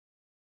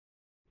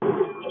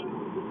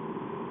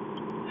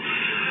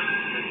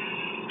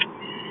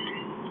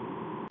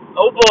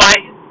Oh boy,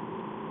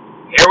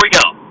 here we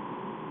go.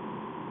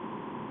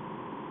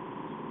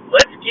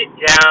 Let's get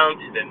down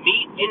to the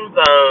meat and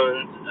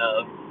bones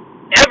of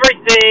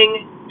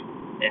everything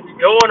that's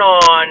going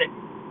on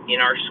in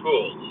our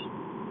schools.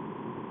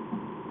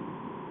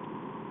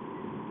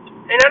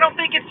 And I don't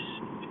think it's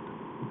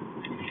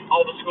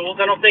all the schools.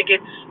 I don't think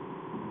it's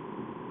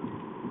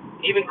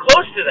even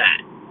close to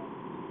that.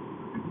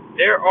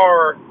 There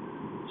are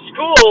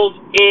schools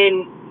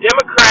in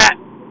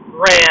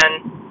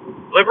Democrat-ran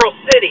liberal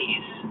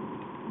cities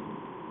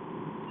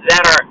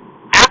that are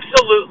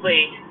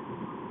absolutely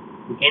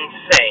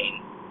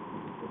insane.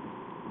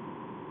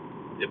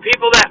 The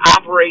people that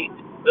operate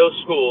those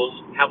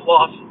schools have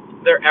lost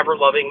their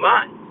ever-loving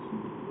minds.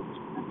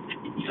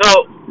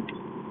 So,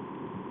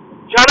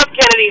 John F.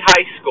 Kennedy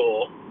High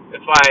School,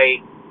 if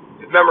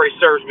memory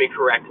serves me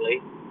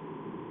correctly,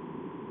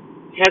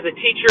 has a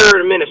teacher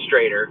and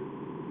administrator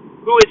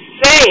who is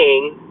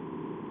saying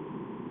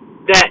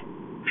that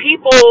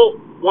people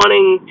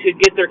wanting to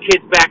get their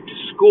kids back to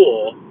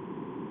school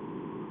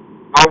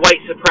are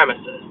white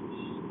supremacists.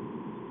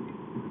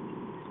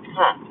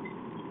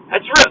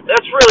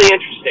 That's really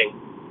interesting.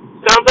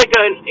 Sounds like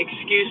an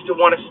excuse to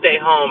want to stay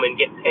home and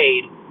get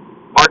paid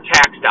our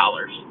tax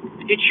dollars.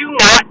 Did you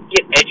not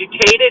get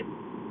educated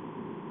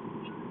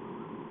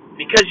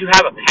because you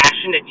have a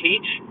passion to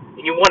teach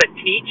and you want to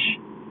teach?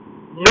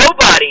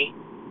 Nobody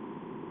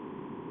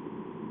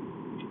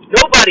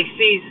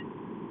sees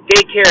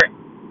daycare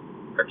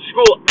or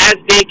school as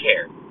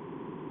daycare.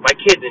 My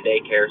kid's in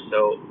daycare,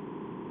 so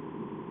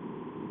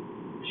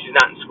she's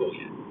not in school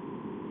yet.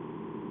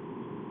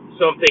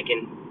 So I'm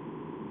thinking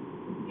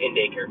in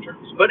daycare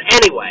terms. But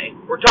anyway,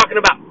 we're talking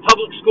about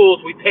public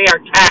schools. We pay our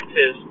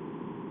taxes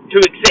to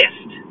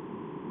exist.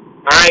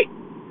 Alright?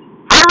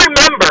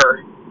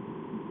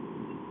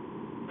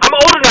 I'm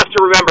old enough to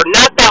remember,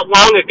 not that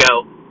long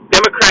ago,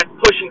 Democrats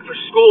pushing for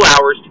school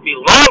hours to be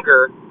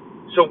longer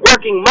so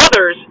working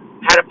mothers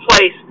had a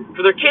place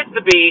for their kids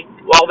to be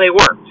while they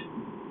worked.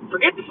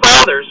 Forget the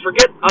fathers.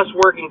 Forget us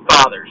working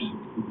fathers.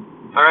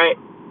 Alright?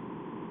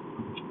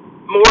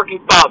 I'm a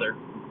working father.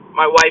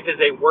 My wife is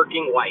a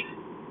working wife.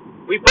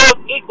 We both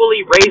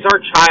equally raise our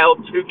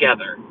child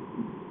together.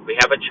 We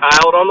have a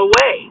child on the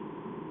way.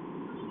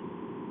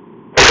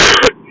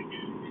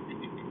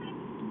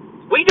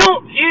 We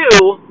don't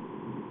view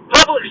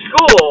public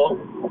school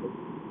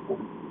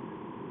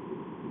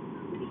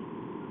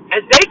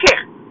as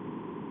daycare.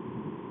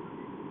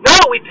 No,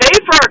 we pay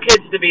for our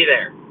kids to be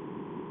there.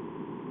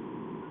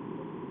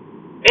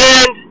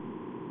 And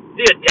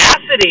the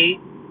audacity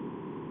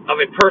of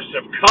a person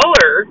of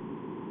color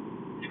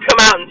to come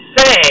out and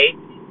say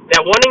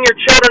that wanting your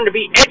children to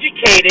be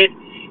educated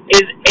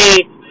is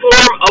a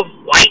form of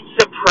white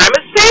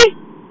supremacy?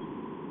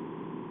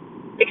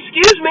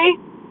 Excuse me?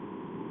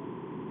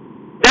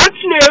 That's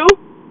new.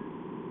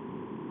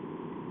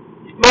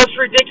 Most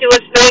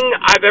ridiculous thing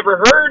I've ever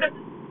heard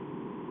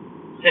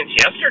since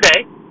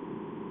yesterday.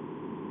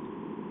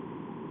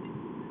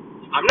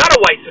 I'm not a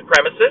white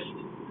supremacist.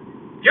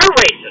 You're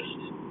racist.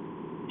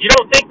 You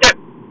don't think that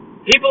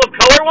people of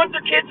color want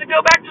their kids to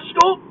go back to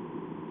school?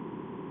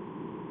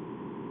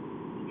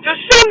 To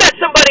assume that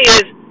somebody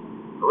is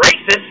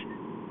racist,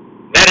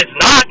 that is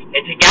not,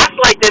 and to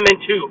gaslight them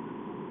into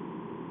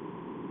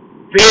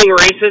being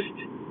racist,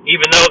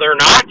 even though they're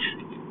not,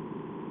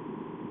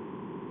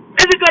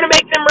 isn't going to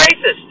make them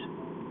racist.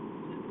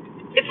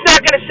 It's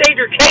not going to save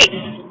your case.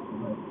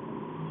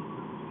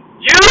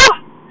 You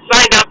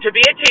signed up to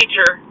be a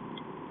teacher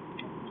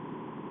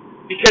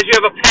because you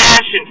have a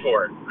passion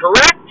for it,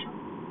 correct?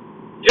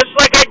 Just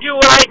like I do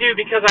what I do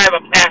because I have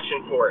a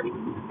passion for it.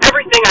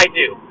 Everything I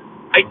do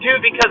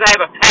because I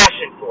have a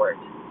passion for it.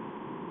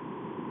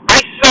 I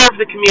serve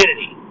the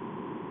community.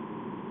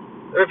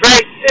 They're a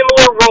very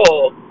similar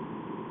role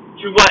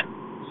to what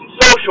some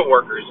social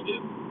workers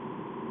do.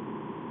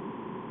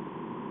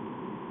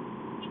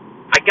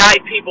 I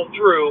guide people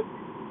through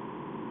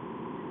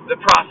the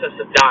process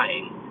of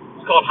dying.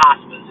 It's called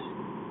hospice.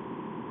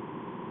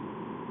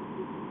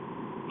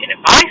 And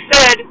if I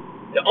said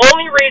the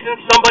only reason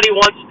somebody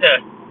wants to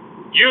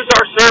use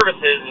our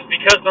services is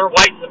because they're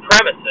white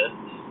supremacists,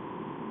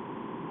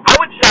 I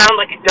would sound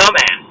like a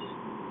dumbass.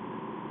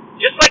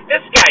 Just like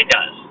this guy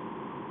does.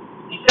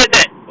 He said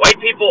that white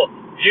people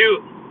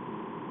view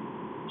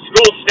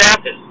school staff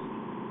as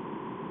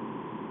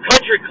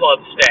country club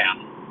staff.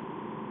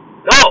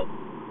 No.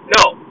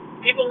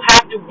 People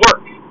have to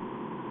work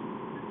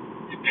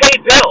to pay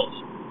bills.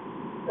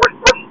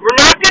 We're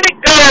not going to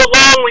go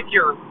along with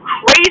your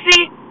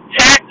crazy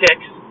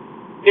tactics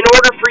in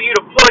order for you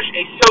to push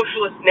a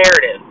socialist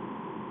narrative.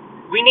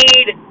 We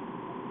need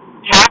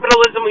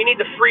capitalism. We need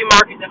the free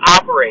market to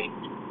operate.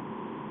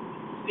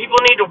 People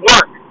need to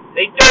work.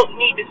 They don't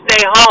need to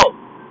stay home.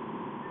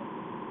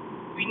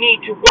 We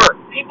need to work.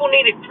 People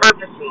need a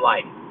purpose in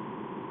life.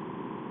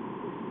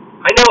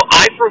 I know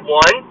I, for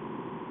one,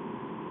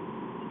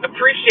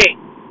 appreciate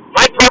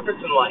my purpose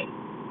in life.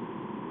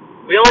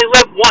 We only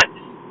live once.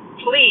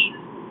 Please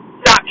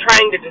stop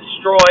trying to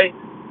destroy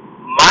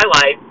my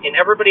life and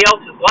everybody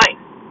else's life.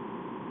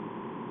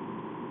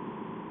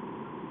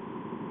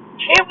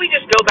 we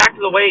just go back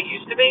to the way it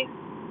used to be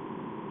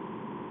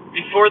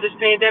before this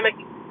pandemic?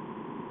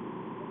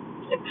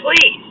 And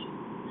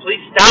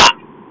please stop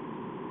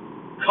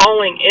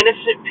calling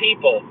innocent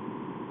people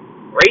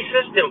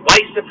racist and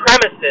white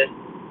supremacists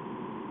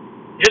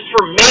just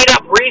for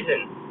made-up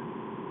reasons.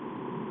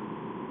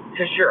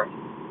 Because you're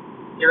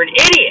an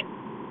idiot.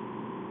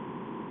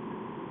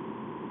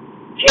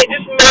 You can't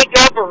just make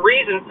up a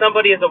reason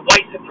somebody is a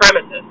white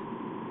supremacist.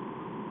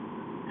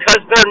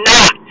 Because they're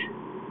not.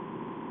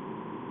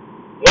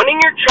 Wanting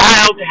your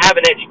child to have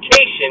an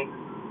education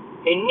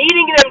and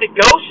needing them to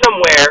go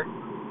somewhere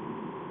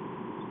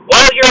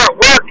while you're at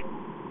work,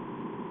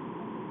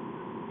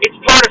 it's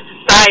part of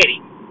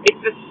society.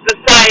 It's the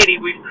society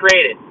we've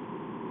created.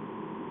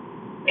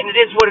 And it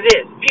is what it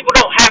is. People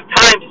don't have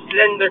time to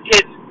send their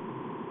kids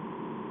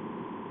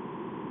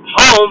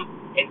home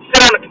and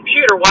sit on a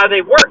computer while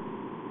they work.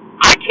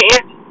 I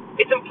can't.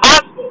 It's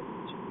impossible.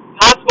 It's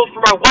impossible for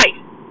my wife.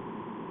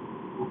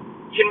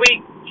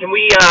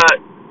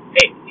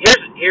 Hey, here's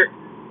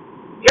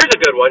a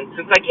good one.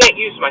 Since I can't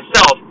use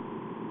myself,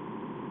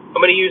 I'm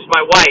going to use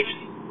my wife's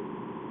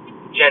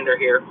gender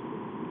here.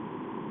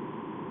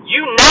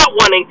 You not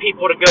wanting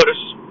people to go to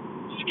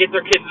get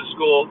their kids to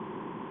school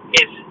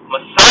is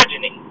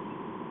misogyny.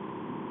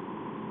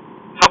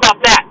 How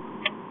about that?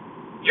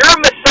 You're a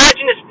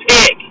misogynist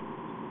pig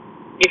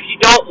if you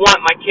don't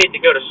want my kid to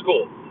go to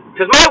school.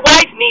 Because my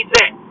wife needs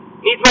that.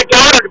 Needs my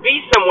daughter to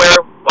be somewhere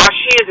while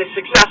she is a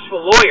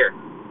successful lawyer.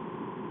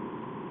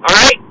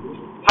 Alright?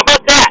 How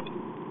about that?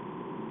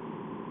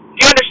 Do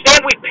you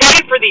understand we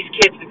pay for these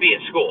kids to be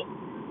at school?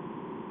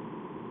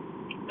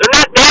 They're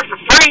not there for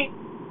free.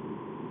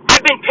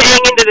 I've been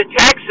paying into the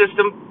tax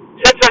system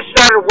since I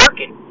started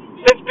working.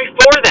 Since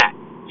before that.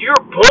 You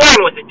were born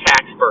with a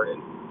tax burden.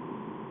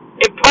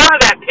 And part of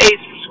that pays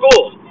for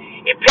schools.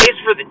 It pays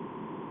for the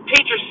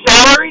teacher's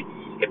salary.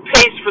 It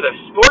pays for the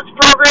sports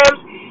programs.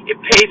 It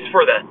pays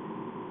for the...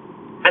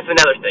 That's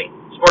another thing.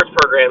 Sports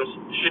programs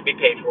should be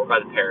paid for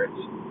by the parents.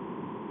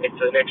 It's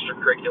an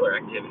extracurricular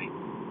activity.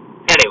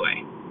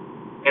 Anyway.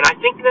 And I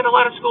think that a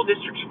lot of school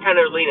districts are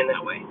kind of leaning that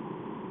way.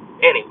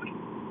 Anyway.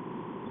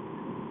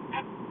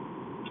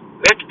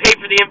 We have to pay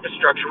for the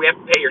infrastructure. We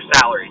have to pay your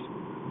salaries.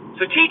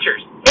 So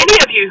teachers, any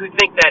of you who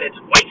think that it's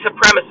white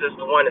supremacist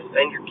to want to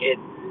send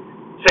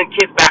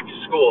kids back to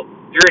school,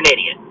 you're an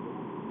idiot.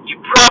 You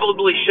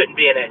probably shouldn't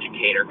be an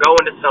educator. Go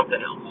into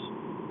something else.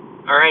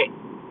 Alright?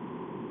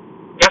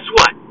 Guess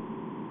what?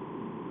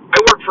 I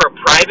work for a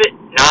private,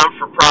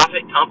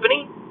 non-for-profit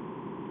company,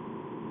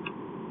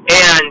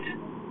 and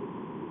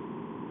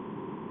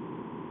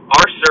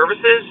our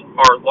services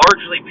are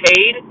largely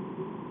paid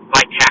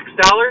by tax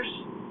dollars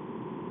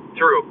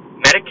through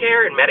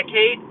Medicare and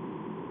Medicaid,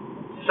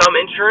 some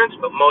insurance,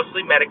 but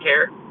mostly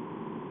Medicare.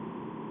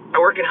 I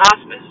work in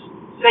hospice.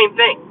 Same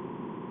thing.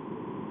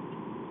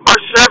 Our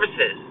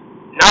services,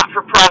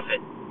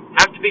 not-for-profit,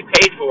 have to be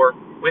paid for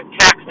with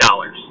tax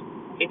dollars.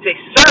 It's a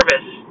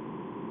service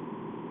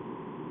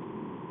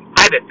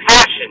I have a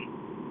passion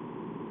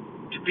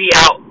to be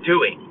out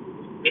doing.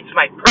 It's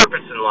my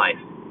purpose in life.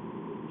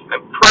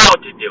 I'm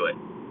proud to do it.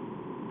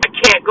 I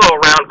can't go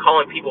around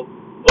calling people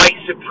white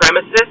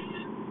supremacists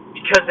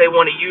because they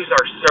want to use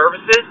our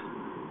services.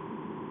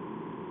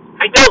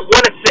 I don't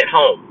want to sit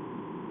home.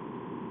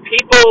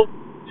 People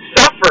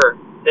suffer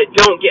that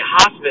don't get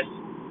hospice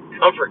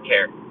comfort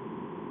care.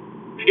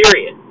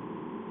 Period.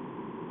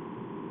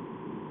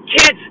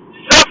 Kids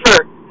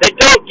suffer that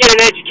don't get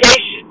an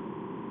education.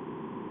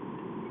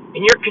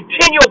 And your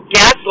continual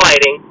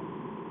gaslighting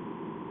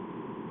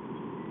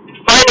and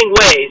finding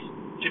ways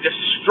to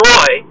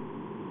destroy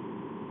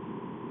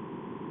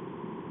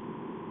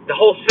the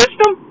whole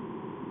system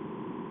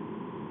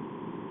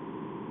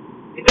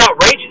is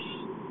outrageous.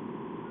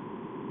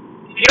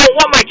 If you don't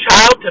want my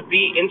child to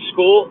be in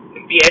school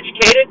and be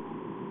educated,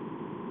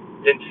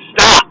 then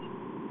stop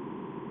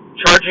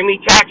charging me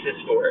taxes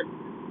for it.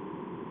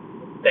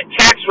 That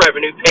tax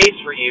revenue pays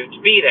for you to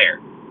be there,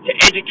 to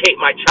educate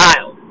my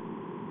child.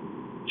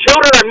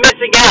 Children are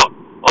missing out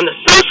on the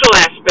social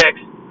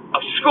aspects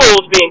of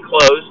schools being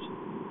closed.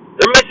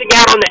 They're missing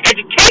out on the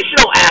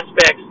educational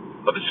aspects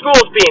of the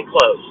schools being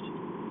closed.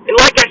 And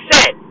like I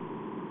said,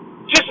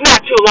 just not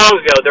too long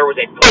ago, there was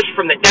a push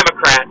from the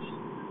Democrats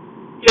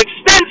to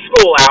extend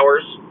school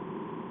hours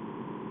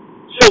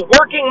so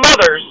working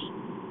mothers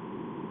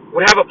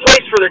would have a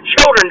place for their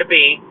children to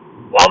be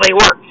while they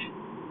worked.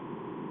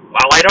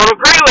 While I don't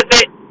agree with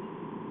it,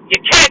 you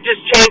can't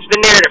just change the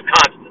narrative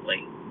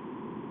constantly.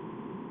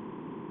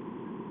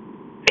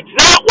 It's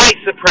not white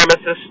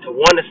supremacist to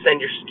want to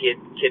send your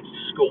kids to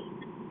school.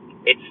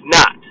 It's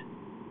not.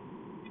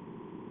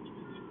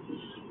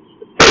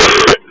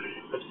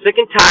 I'm sick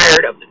and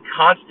tired of the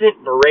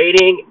constant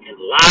berating and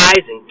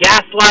lies and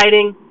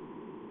gaslighting.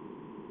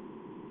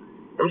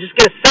 I'm just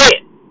going to say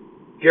it.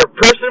 If you're a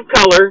person of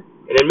color,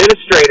 an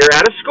administrator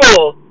at a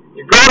school,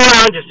 you're going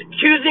around just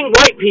accusing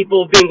white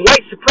people of being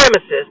white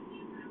supremacists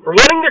for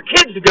wanting their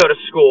kids to go to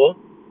school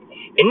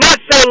and not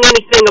saying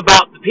anything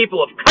about the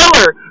people of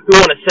color who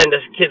want to send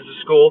their kids to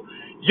school.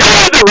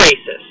 You're the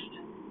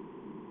racist.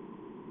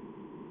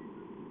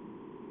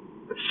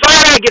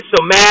 I get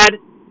so mad.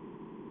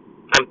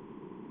 I'm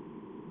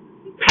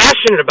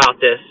passionate about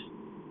this.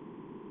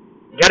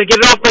 You got to get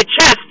it off my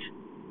chest.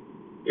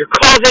 You're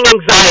causing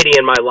anxiety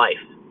in my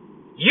life.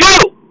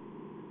 You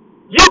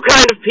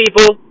kind of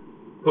people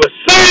who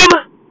assume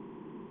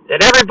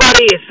that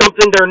everybody is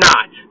something they're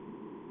not.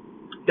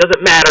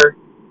 Doesn't matter.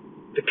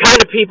 The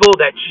kind of people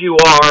that you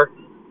are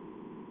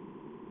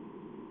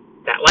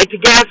that like to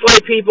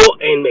gaslight people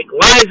and make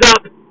lies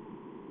up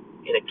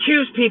and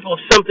accuse people of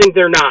something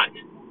they're not.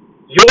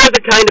 You're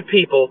the kind of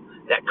people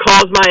that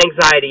cause my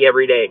anxiety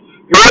every day.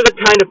 You're the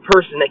kind of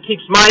person that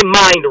keeps my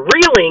mind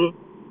reeling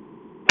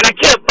and I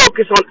can't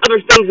focus on other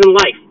things in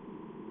life.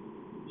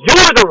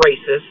 You're the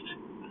racist.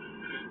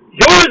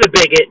 You're the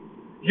bigot.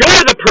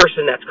 You're the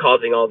person that's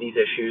causing all these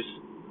issues.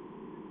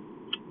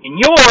 And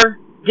you're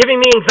giving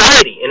me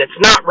anxiety, and it's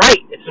not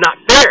right. It's not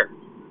fair.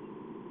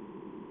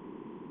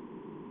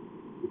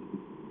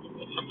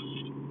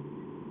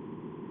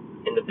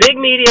 And the big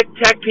media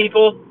tech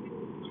people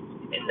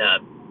and the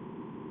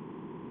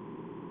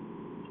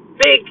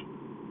big,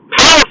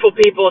 powerful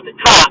people at the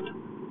top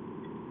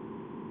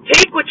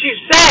take what you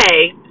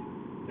say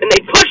and they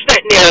push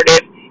that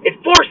narrative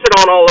and force it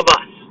on all of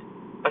us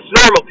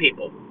normal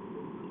people.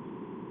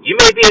 You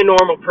may be a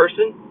normal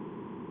person,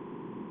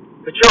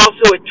 but you're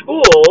also a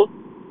tool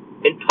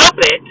and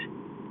puppet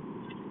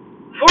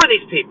for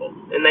these people,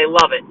 and they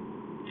love it.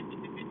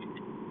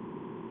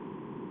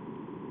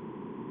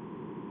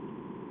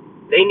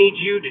 They need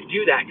you to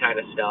do that kind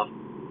of stuff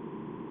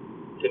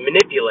to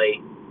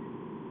manipulate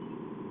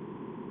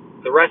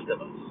the rest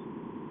of us.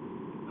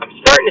 I'm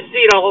starting to see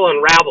it all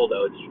unravel,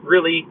 though. It's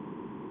really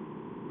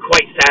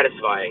quite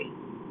satisfying.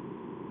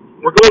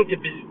 We're going to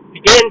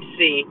begin to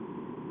see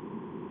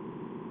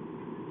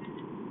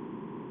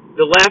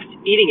the left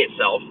eating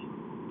itself,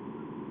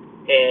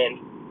 and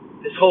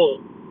this whole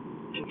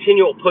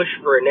continual push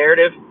for a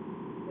narrative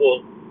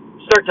will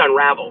start to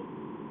unravel.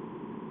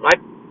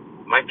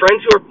 My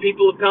friends who are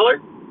people of color,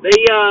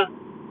 they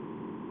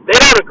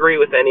don't agree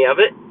with any of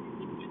it,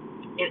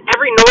 and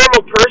every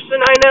normal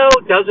person I know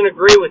doesn't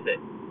agree with it.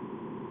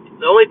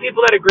 The only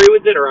people that agree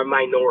with it are a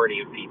minority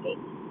of people.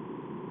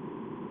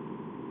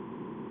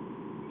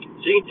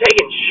 So you can take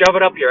it and shove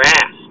it up your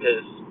ass,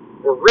 because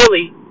we're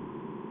really,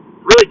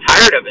 really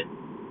tired of it.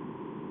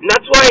 And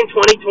that's why in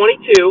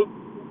 2022,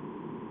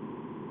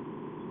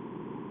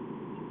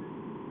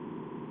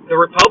 the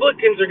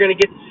Republicans are going to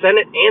get the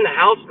Senate and the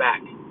House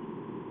back.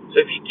 So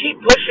if you keep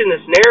pushing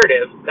this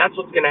narrative, that's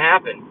what's going to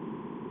happen.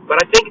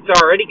 But I think it's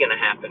already going to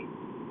happen.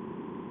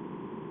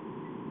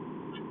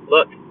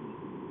 Look,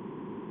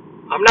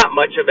 I'm not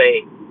much of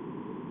a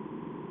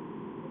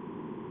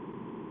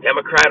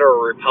Democrat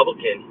or a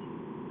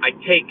Republican. I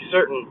take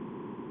certain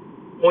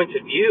points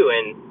of view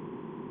and,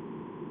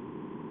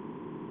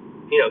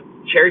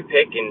 cherry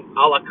pick and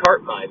a la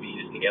carte my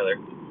views together.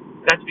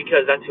 That's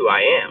because that's who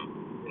I am.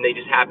 And they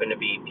just happen to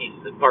be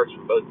pieces and parts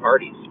from both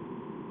parties.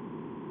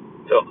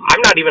 So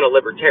I'm not even a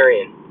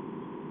libertarian.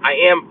 I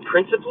am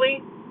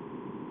principally,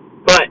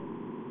 but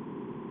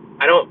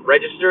I don't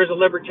register as a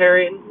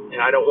libertarian,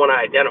 and I don't want to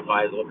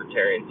identify as a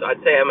libertarian. So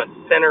I'd say I'm a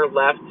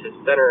center-left to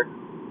center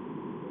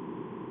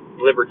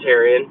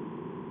libertarian.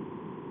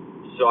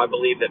 So I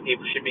believe that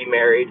people should be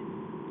married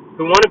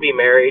who want to be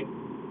married,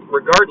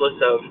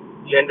 regardless of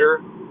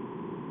gender.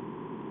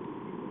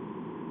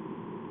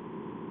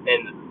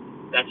 And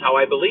that's how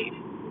I believe.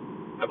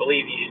 I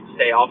believe you should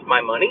stay off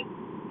my money.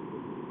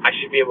 I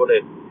should be able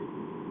to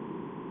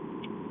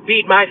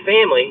feed my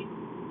family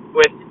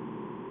with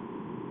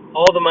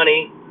all the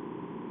money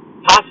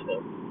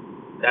possible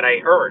that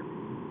I earn.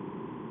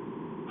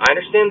 I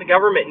understand the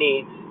government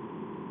needs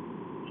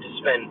to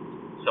spend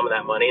some of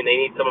that money, and they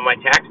need some of my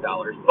tax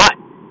dollars, but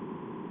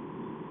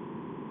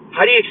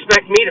how do you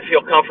expect me to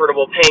feel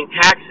comfortable paying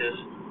taxes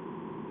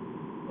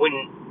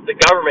when the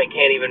government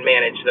can't even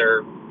manage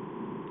their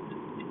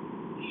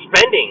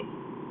spending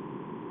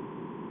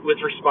with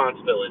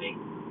responsibility?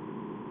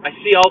 I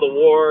see all the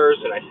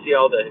wars, and I see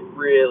all the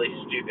really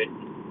stupid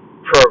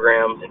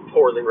programs and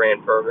poorly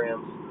ran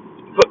programs.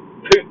 Put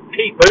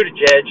Pete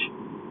Buttigieg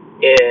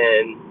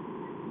in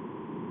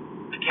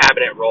a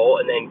cabinet role,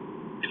 and then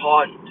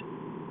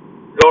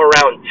go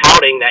around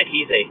touting that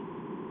he's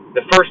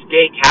the first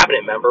gay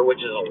cabinet member, which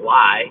is a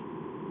lie.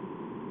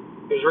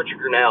 It was Richard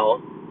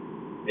Grenell,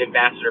 the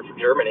ambassador for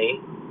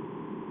Germany.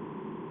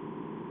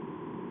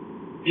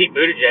 Pete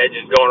Buttigieg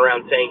is going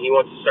around saying he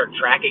wants to start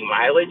tracking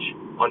mileage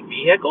on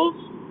vehicles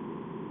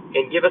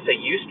and give us a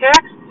use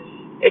tax.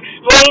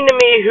 Explain to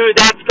me who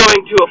that's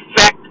going to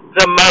affect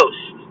the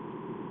most.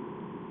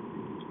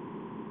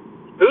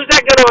 Who's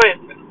that going to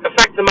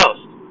affect the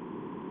most?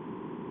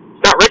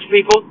 It's not rich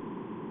people.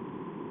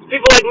 It's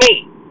people like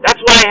me. That's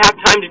why I have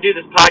time to do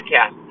this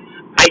podcast.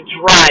 I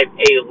drive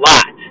a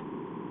lot.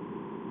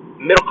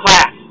 Middle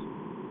class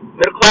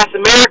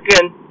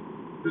American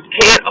who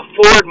can't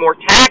afford more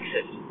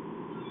taxes.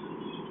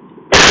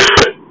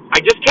 I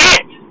just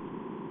can't.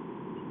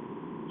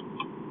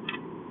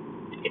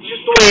 It's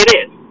just the way it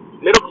is.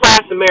 Middle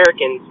class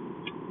Americans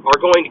are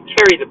going to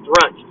carry the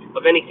brunt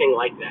of anything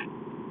like that.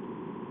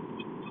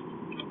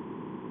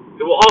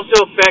 It will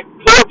also affect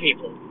poor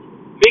people,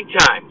 big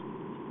time.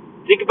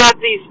 Think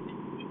about these.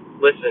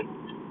 Listen,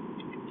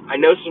 I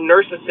know some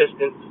nurse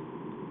assistants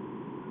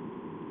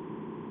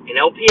and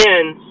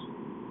LPNs,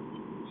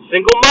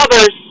 single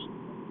mothers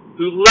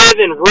who live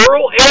in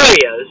rural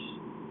areas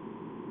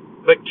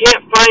but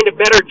can't find a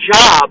better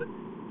job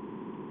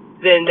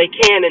than they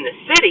can in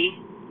the city,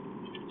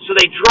 so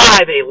they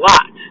drive a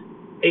lot,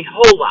 a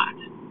whole lot.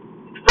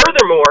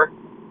 Furthermore,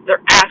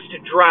 they're asked to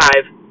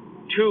drive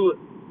to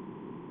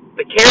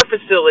the care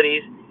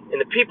facilities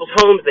and the people's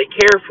homes they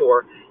care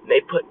for, and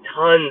they put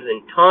tons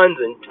and tons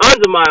and tons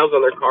of miles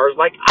on their cars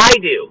like I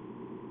do.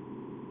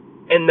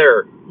 And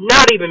they're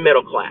not even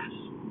middle class.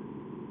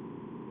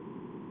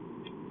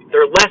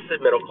 They're less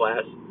than middle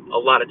class a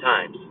lot of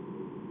times.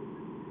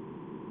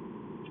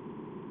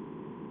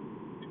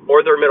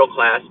 Or they're middle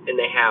class and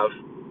they have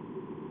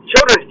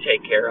children to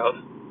take care of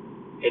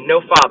and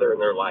no father in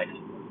their life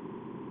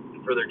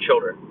for their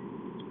children.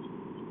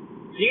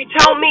 So you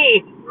tell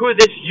me who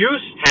this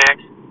use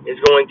tax is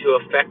going to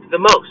affect the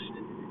most.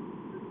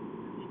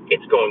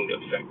 It's going to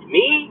affect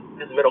me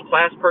as a middle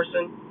class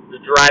person who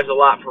drives a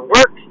lot for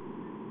work.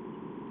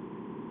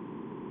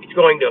 It's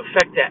going to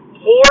affect that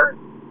poor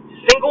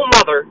single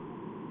mother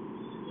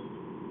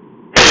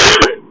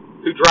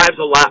who drives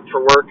a lot for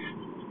work.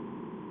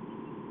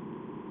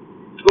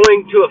 It's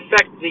going to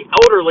affect the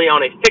elderly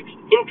on a fixed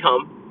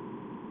income.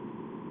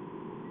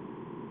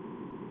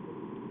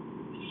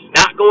 It's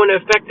not going to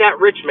affect that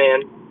rich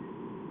man.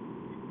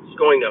 It's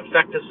going to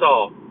affect us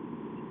all.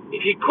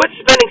 If you quit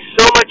spending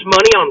so much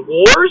money on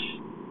wars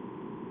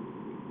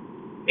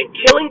and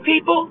killing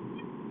people,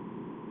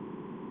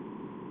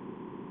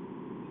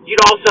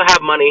 you'd also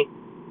have money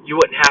you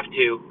wouldn't have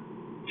to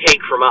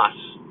take from us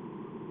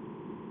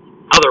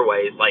other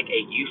ways, like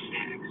a use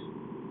tax.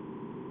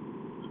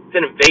 It's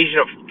an invasion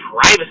of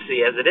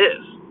privacy as it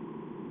is.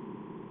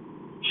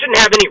 You shouldn't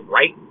have any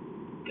right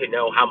to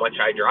know how much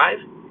I drive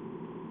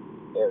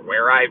or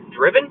where I've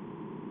driven.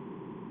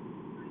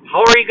 How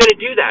are you going to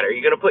do that? Are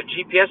you going to put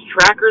GPS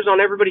trackers on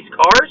everybody's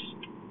cars?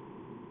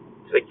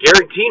 So I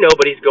guarantee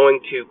nobody's going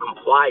to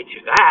comply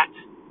to that.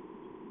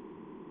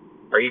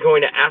 Are you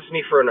going to ask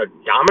me for an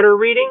odometer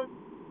reading?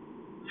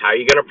 How are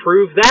you going to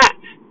prove that?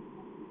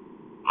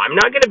 I'm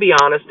not going to be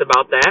honest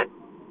about that.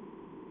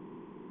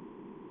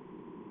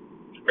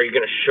 Are you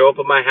going to show up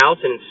at my house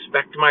and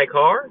inspect my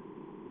car?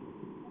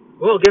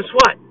 Well, guess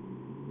what?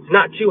 It's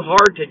not too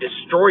hard to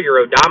destroy your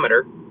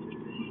odometer.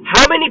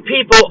 How many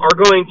people are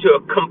going to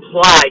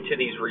comply to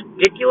these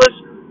ridiculous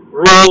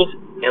rules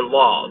and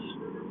laws?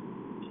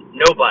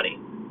 Nobody.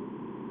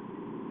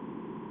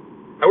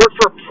 I work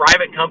for a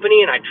private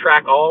company and I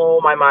track all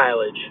my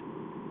mileage.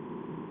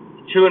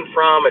 To and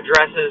from,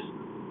 addresses,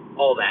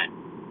 all that.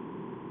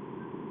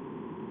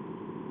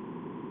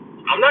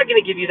 I'm not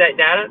going to give you that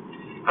data.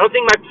 I don't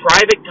think my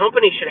private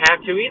company should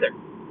have to either.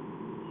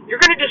 You're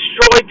going to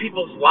destroy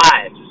people's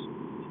lives.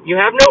 You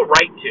have no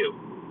right to.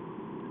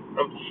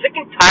 I'm sick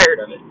and tired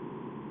of it.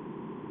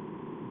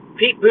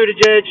 Pete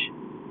Buttigieg,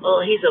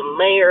 he's a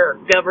mayor,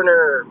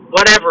 governor,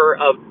 whatever,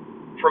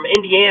 from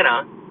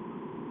Indiana,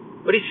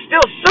 but he's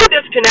still so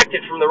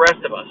disconnected from the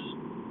rest of us.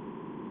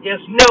 He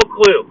has no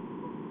clue.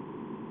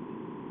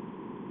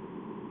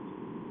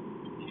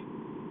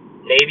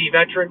 Navy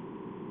veteran?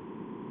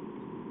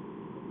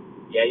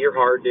 Yeah, you're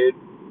hard, dude.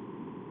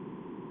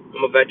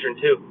 I'm a veteran,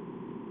 too.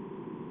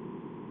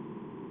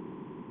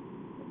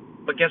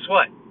 But guess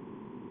what?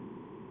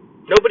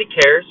 Nobody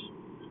cares.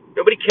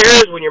 Nobody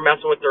cares when you're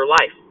messing with their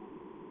life.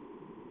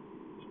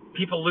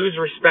 People lose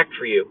respect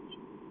for you,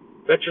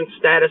 veteran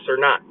status or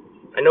not.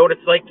 I know what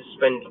it's like to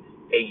spend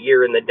a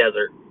year in the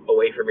desert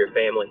away from your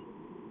family.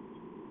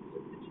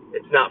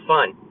 It's not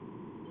fun.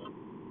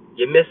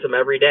 You miss them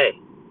every day.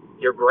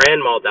 Your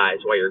grandma dies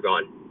while you're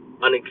gone,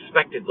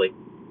 unexpectedly.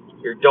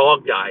 Your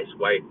dog dies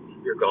while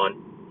you're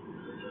gone.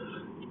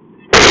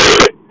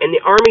 And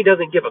the Army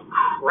doesn't give a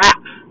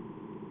crap.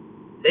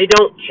 They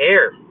don't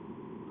care.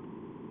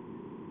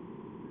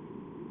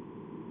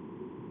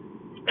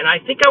 And I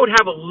think I would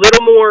have a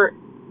little more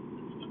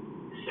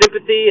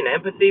sympathy and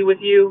empathy with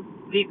you,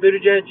 Pete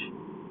Buttigieg,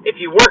 if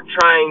you weren't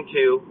trying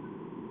to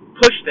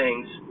push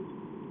things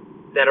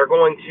that are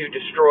going to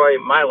destroy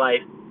my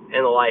life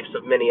and the lives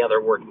of many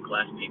other working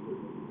class people.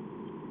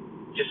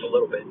 Just a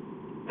little bit.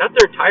 Not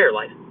their entire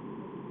life.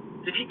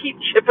 If you keep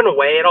chipping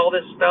away at all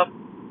this stuff,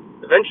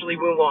 eventually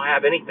we won't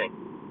have anything.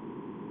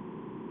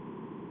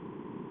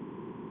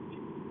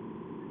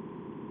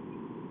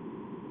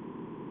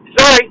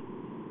 Sorry.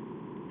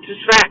 It's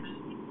just facts.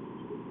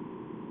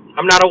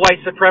 I'm not a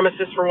white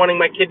supremacist for wanting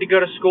my kid to go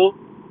to school.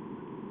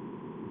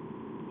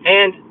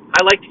 And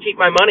I like to keep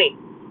my money.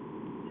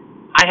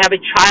 I have a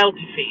child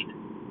to feed.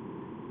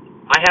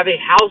 I have a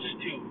house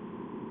to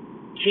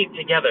keep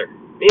together.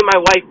 Me and my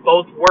wife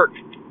both work.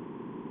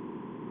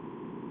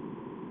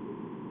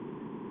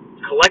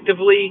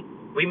 Collectively,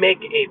 we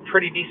make a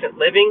pretty decent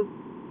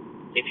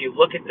living. If you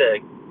look at the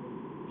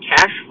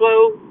cash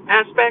flow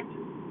aspect,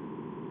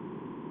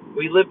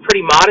 we live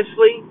pretty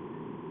modestly.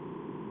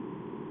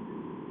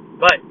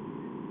 But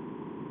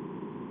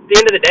at the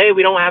end of the day,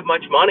 we don't have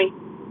much money.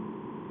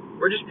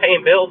 We're just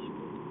paying bills.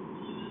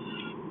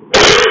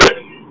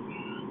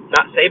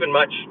 Not saving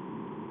much.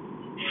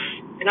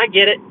 And I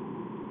get it.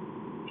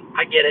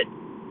 I get it.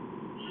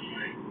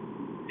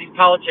 These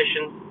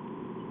politicians,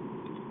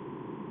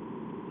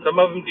 some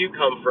of them do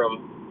come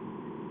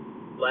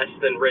from less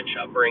than rich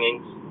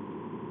upbringings.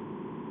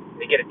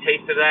 They get a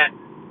taste of that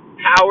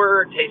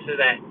power, a taste of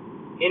that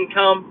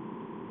income,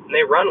 and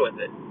they run with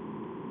it.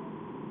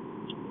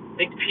 I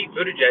think Pete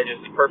Buttigieg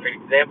is the perfect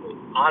example.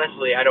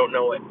 Honestly, I don't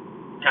know what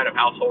kind of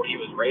household he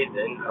was raised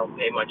in. I don't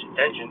pay much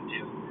attention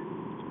to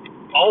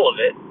all of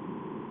it.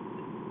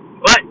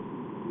 But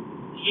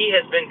he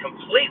has been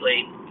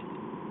completely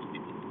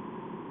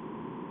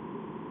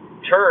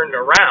turned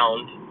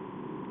around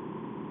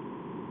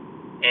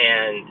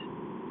and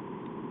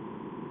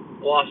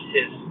lost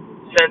his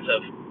sense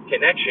of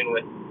connection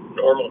with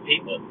normal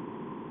people,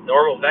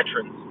 normal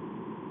veterans.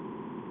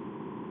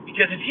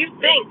 Because if you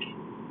think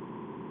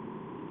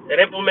that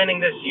implementing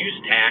this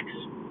use tax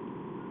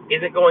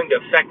isn't going to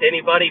affect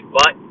anybody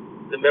but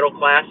the middle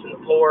class and the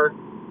poor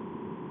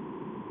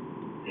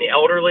and the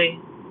elderly,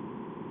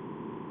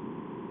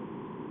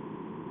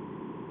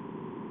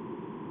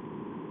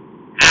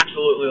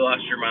 absolutely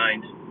lost your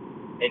mind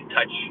in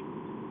touch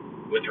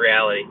with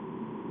reality.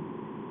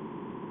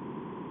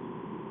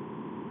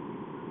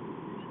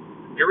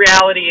 Your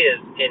reality is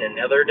in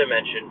another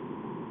dimension.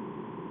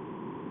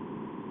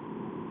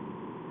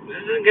 This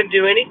isn't going to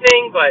do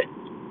anything but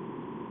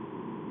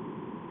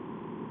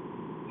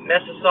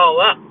mess us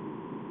all up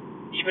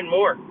even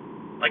more.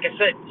 Like I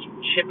said, keep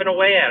chipping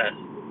away at us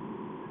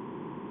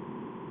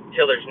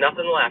till there's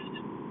nothing left.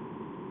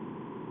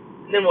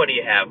 And then what do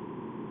you have?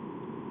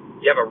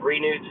 You have a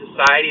renewed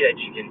society that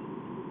you can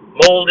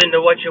mold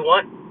into what you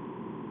want.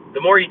 The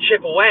more you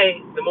chip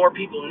away, the more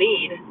people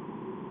need.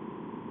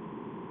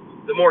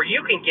 The more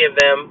you can give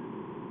them,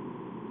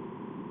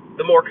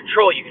 the more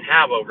control you can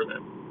have over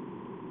them.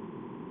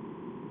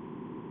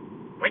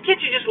 Why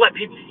can't you just let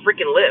people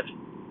freaking live?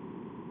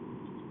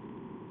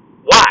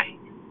 Why?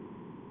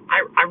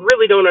 I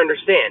really don't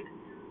understand.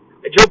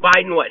 Joe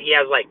Biden, he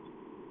has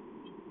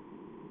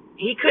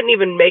he couldn't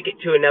even make it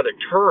to another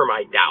term,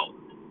 I doubt,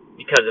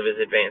 because of his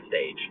advanced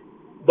age.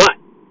 But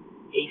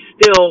he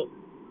still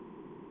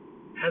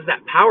has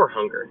that power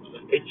hunger.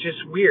 It's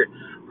just weird.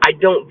 I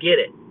don't get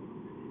it.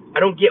 I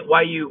don't get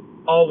why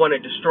you all want to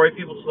destroy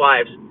people's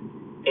lives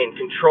and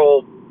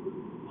control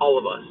all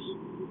of us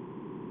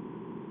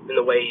in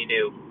the way you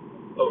do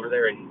over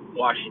there in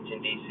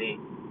Washington, D.C.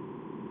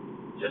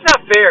 It's just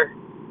not fair.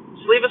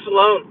 Just leave us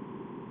alone.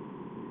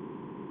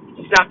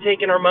 Stop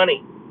taking our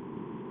money.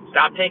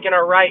 Stop taking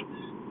our rights.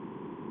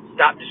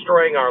 Stop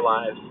destroying our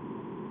lives.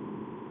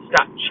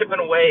 Stop chipping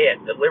away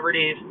at the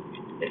liberties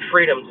and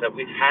freedoms that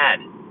we've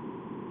had.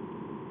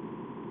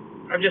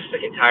 I'm just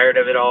sick and tired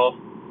of it all.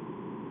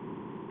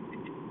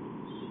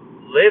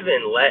 Live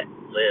and let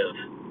live.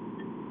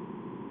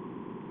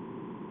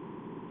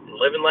 And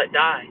live and let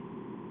die.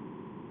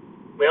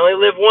 We only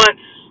live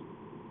once.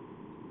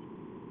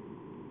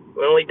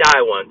 We only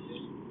die once.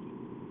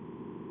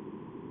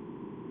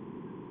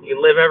 You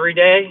can live every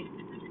day.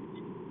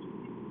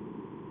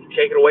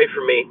 Take it away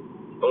from me.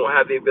 I won't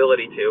have the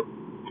ability to.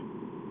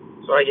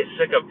 So I get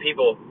sick of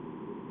people.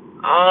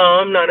 Oh,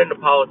 I'm not into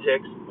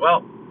politics.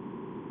 Well,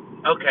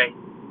 okay.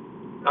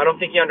 I don't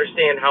think you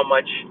understand how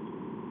much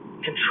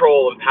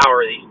control and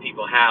power these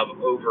people have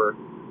over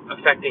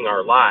affecting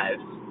our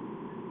lives.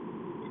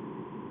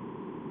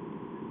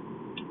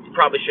 You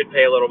probably should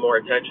pay a little more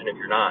attention if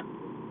you're not.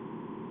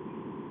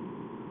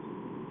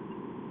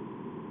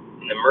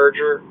 And the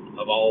merger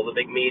of all the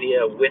big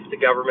media with the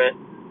government,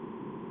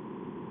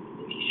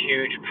 these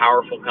huge,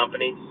 powerful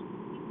companies,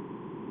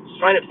 just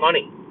find it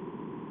funny.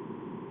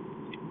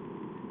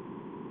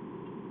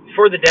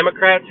 Before the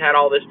Democrats had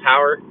all this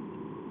power,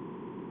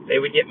 they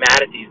would get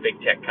mad at these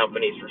big tech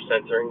companies for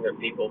censoring their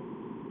people.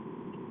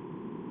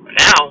 But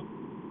now,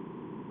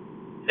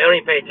 they don't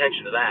even pay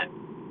attention to that.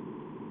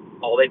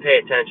 All they pay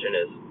attention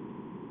is,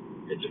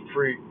 it's a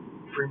free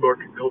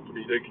market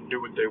company, they can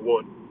do what they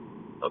want.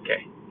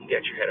 Okay, you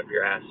got your head up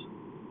your ass.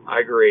 I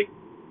agree.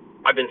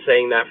 I've been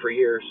saying that for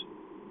years.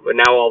 But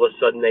now all of a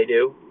sudden they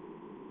do.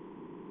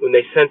 When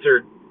they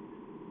censored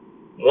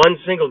one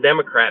single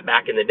Democrat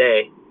back in the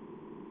day,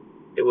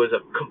 it was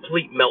a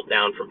complete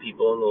meltdown from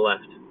people on the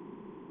left.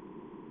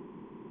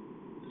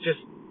 It's just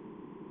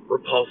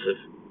repulsive.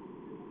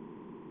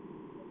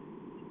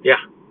 Yeah,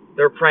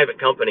 they're a private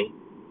company.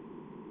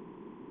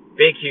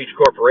 Big, huge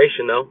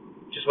corporation, though.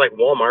 Just like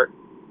Walmart.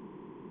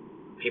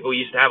 People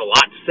used to have a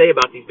lot to say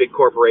about these big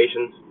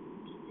corporations.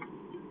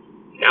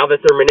 Now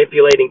that they're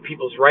manipulating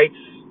people's rights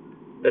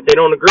that they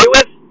don't agree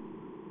with,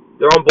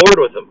 they're on board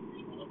with them.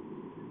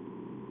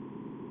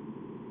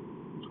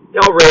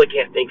 Y'all really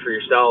can't think for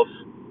yourselves.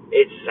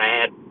 It's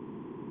sad.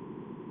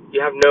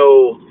 You have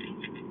no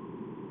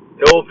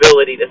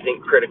ability to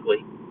think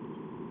critically.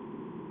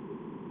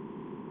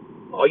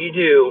 All you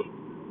do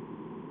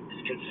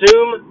is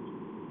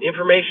consume the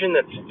information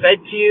that's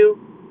fed to you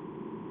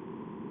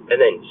and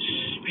then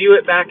spew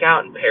it back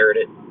out and parrot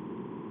it.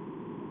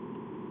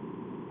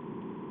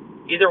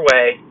 Either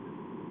way,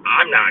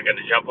 I'm not going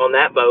to jump on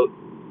that boat.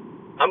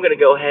 I'm going to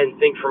go ahead and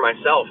think for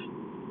myself.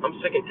 I'm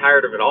sick and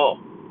tired of it all.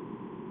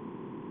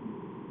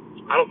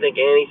 I don't think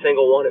any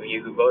single one of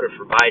you who voted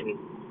for Biden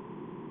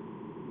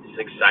is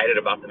excited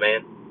about the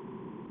man.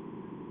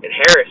 And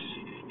Harris,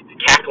 the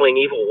cackling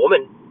evil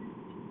woman,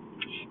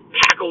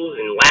 cackles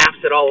and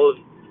laughs at all of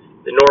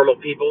the normal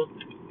people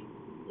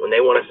when they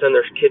want to send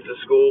their kids to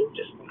school.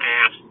 Just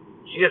laughs.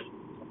 She just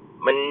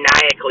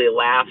maniacally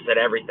laughs at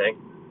everything.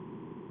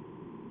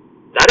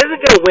 That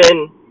isn't going to win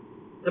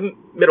the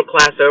middle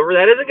class over.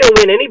 That isn't going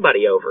to win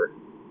anybody over.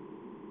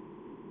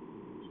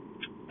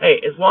 Hey,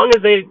 as long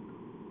as they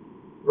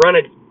run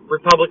a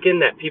Republican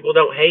that people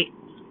don't hate,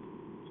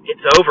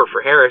 it's over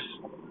for Harris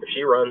if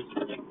she runs.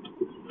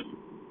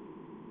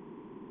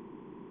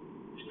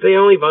 They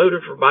only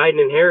voted for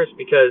Biden and Harris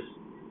because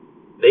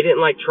they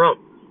didn't like Trump.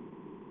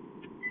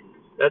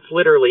 That's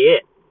literally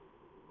it.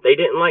 They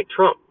didn't like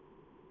Trump.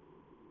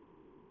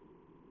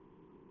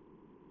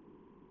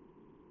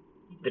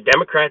 The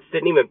Democrats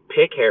didn't even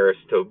pick Harris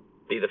to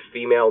be the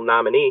female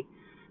nominee.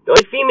 The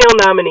only female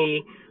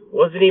nominee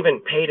wasn't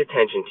even paid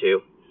attention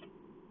to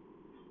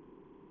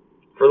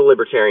for the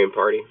Libertarian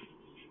Party.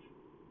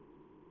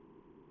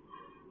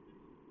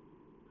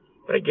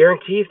 But I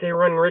guarantee if they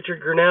run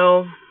Richard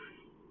Grinnell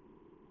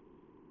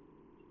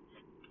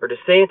or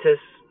DeSantis,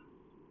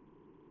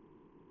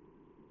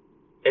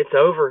 it's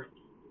over.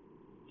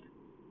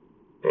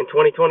 In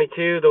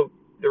 2022,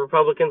 the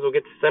Republicans will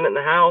get the Senate and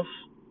the House.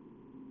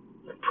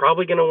 They're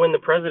probably going to win the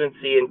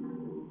presidency in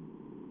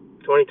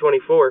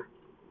 2024.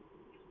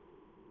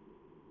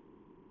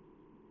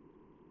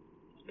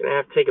 Going to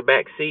have to take a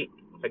back seat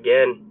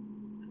again.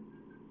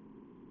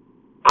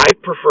 I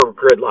prefer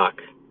gridlock.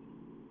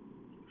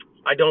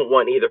 I don't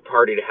want either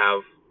party to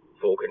have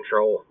full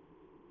control.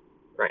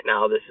 Right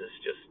now, this is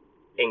just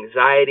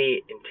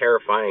anxiety and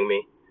terrifying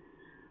me.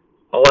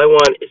 All I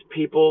want is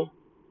people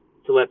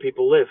to let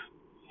people live.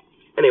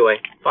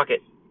 Anyway, fuck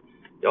it.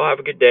 Y'all have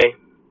a good day.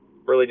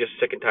 Really just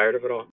sick and tired of it all.